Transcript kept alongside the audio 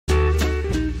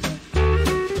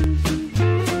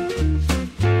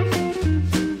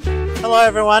Hello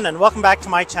everyone and welcome back to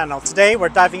my channel. Today we're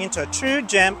diving into a true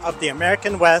gem of the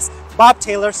American West, Bob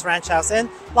Taylor's Ranch House in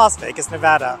Las Vegas,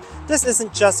 Nevada. This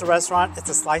isn't just a restaurant, it's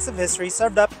a slice of history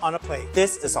served up on a plate.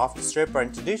 This is Off the Strip, where I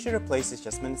introduce you to places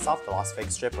just minutes off the Las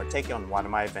Vegas Strip or take you on one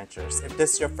of my adventures. If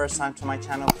this is your first time to my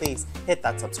channel, please hit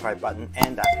that subscribe button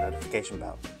and that notification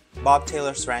bell. Bob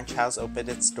Taylor's Ranch House opened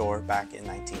its door back in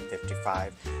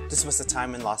 1955. This was a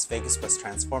time when Las Vegas was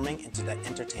transforming into the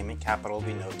entertainment capital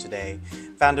we know today.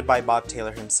 Founded by Bob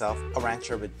Taylor himself, a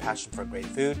rancher with passion for great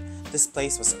food, this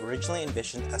place was originally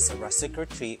envisioned as a rustic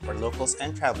retreat where locals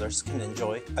and travelers can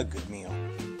enjoy a good meal.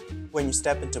 When you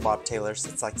step into Bob Taylor's,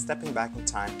 it's like stepping back in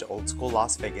time to old school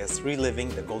Las Vegas, reliving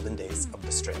the golden days of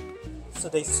the Strip. So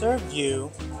they serve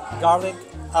you garlic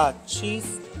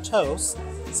cheese toast.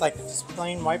 It's like just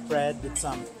plain white bread with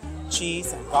some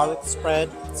cheese and garlic spread.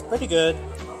 It's pretty good.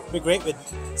 It'd be great with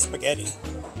spaghetti.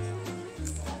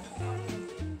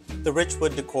 The rich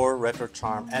wood decor, retro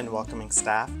charm, and welcoming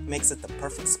staff makes it the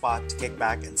perfect spot to kick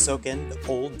back and soak in the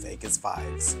old Vegas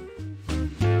vibes.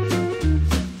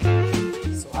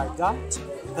 So I got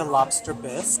the lobster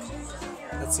bisque.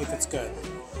 Let's see if it's good.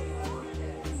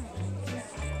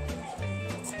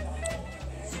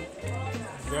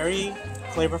 Very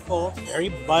flavorful, very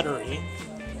buttery.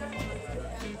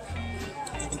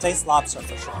 You can taste lobster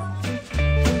for sure.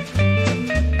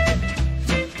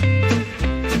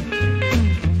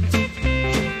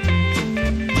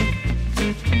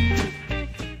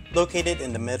 Located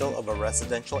in the middle of a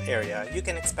residential area, you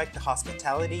can expect the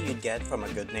hospitality you'd get from a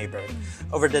good neighbor.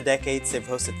 Over the decades, they've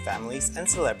hosted families and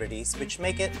celebrities, which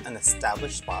make it an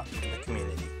established spot in the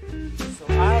community. So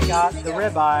I got the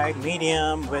ribeye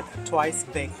medium with twice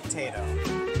baked potato.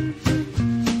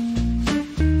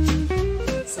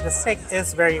 So the steak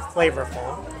is very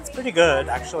flavorful. It's pretty good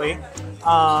actually.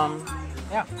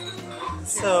 Yeah.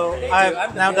 So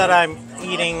now that I'm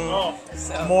eating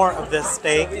more of this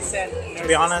steak, to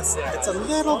be honest, it's a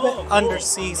little bit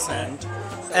under-seasoned,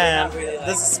 and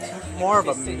this is more of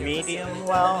a medium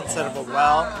well instead of a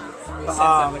well. But,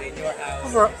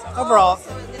 overall,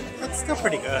 it's still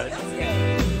pretty good.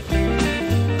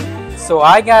 So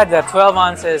I got the 12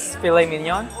 ounces filet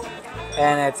mignon,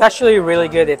 and it's actually really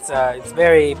good. It's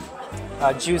very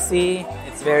juicy.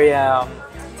 It's very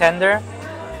tender,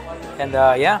 and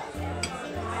yeah.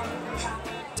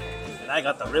 I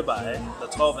got the ribeye, the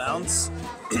 12 ounce,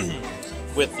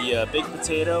 with the baked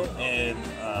potato and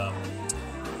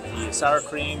the sour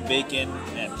cream, bacon,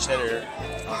 and cheddar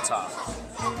on top.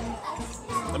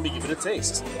 Let me give it a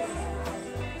taste.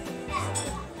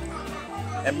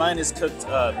 And mine is cooked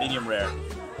medium rare.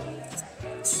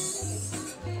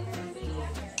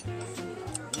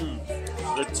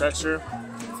 Good texture,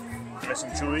 nice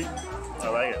and chewy. I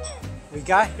like it. We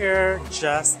got here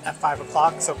just at 5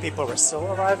 o'clock, so people were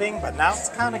still arriving, but now it's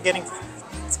kind of getting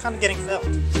filled.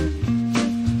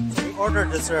 We ordered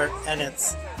dessert, and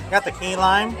it's got the key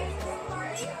lime.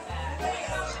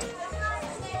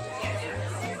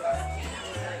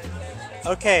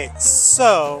 Okay,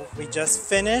 so we just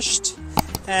finished,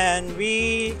 and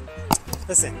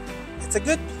listen, it's a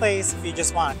good place if you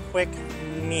just want a quick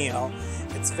meal.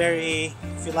 It's very,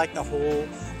 if you like the whole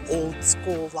old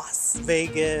school Las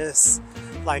Vegas,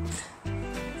 like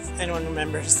if anyone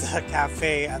remembers the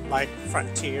cafe at like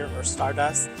Frontier or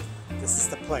Stardust, this is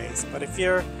the place. But if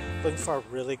you're looking for a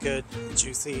really good,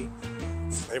 juicy,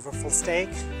 flavorful steak,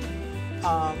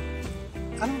 I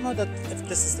don't know if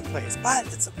this is the place, but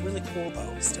it's really cool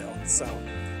though still, so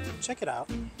check it out.